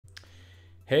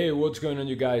Hey, what's going on,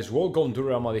 you guys? Welcome to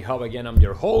Real Madrid Hub again. I'm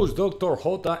your host, Dr.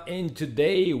 Jota, and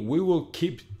today we will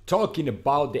keep talking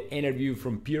about the interview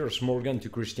from Piers Morgan to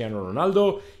Cristiano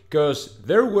Ronaldo, because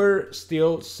there were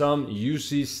still some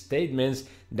juicy statements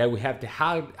that we have to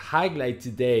highlight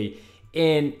today.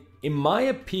 And in my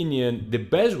opinion, the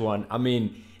best one,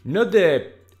 not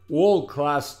the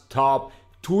world-class top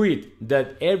tweet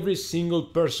that every single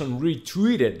person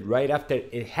retweeted right after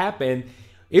it happened.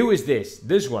 It was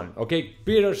this one, okay?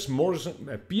 Piers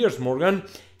Morgan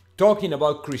talking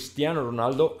about Cristiano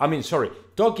Ronaldo,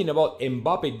 talking about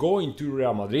Mbappe going to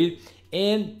Real Madrid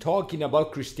and talking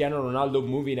about Cristiano Ronaldo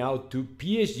moving out to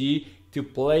PSG to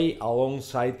play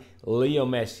alongside Leo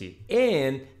Messi.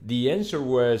 And the answer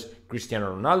was,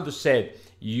 Cristiano Ronaldo said,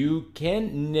 you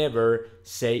can never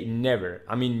say never.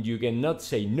 You cannot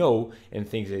say no and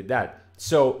things like that.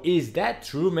 So is that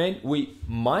true, man?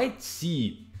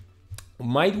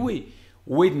 Might we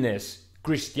witness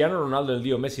Cristiano Ronaldo and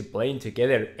Leo Messi playing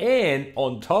together, and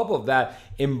on top of that,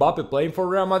 Mbappe playing for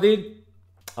Real Madrid?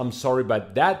 I'm sorry,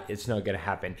 but that it's not gonna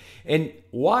happen. And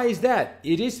why is that?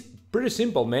 It is pretty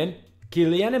simple, man.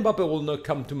 Kylian Mbappe will not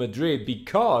come to Madrid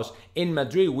because in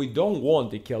Madrid we don't want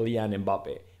the Kylian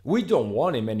Mbappe. We don't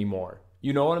want him anymore.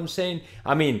 You know what I'm saying?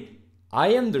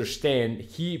 I understand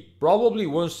he probably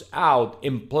wants out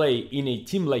and play in a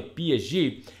team like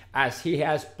PSG, as he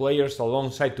has players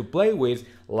alongside to play with,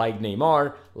 like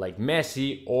Neymar, like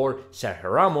Messi, or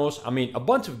Sergio Ramos. A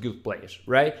bunch of good players,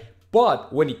 right?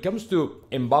 But when it comes to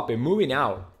Mbappe moving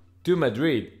out to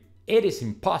Madrid, it is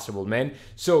impossible, man.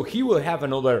 So he will have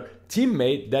another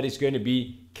teammate that is going to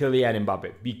be Kylian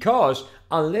Mbappe, because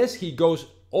unless he goes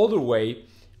all the way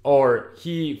or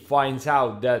he finds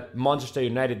out that Manchester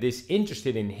United is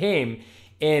interested in him,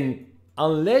 and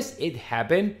unless it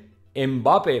happens,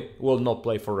 Mbappe will not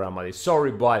play for Real Madrid.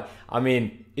 Sorry, but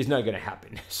it's not gonna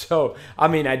happen. So I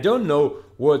don't know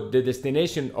what the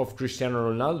destination of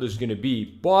Cristiano Ronaldo is gonna be,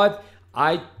 but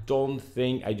I do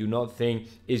not think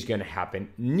it's gonna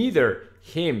happen. Neither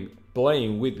him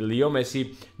playing with Leo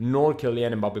Messi nor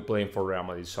Kylian Mbappe playing for Real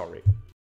Madrid. Sorry.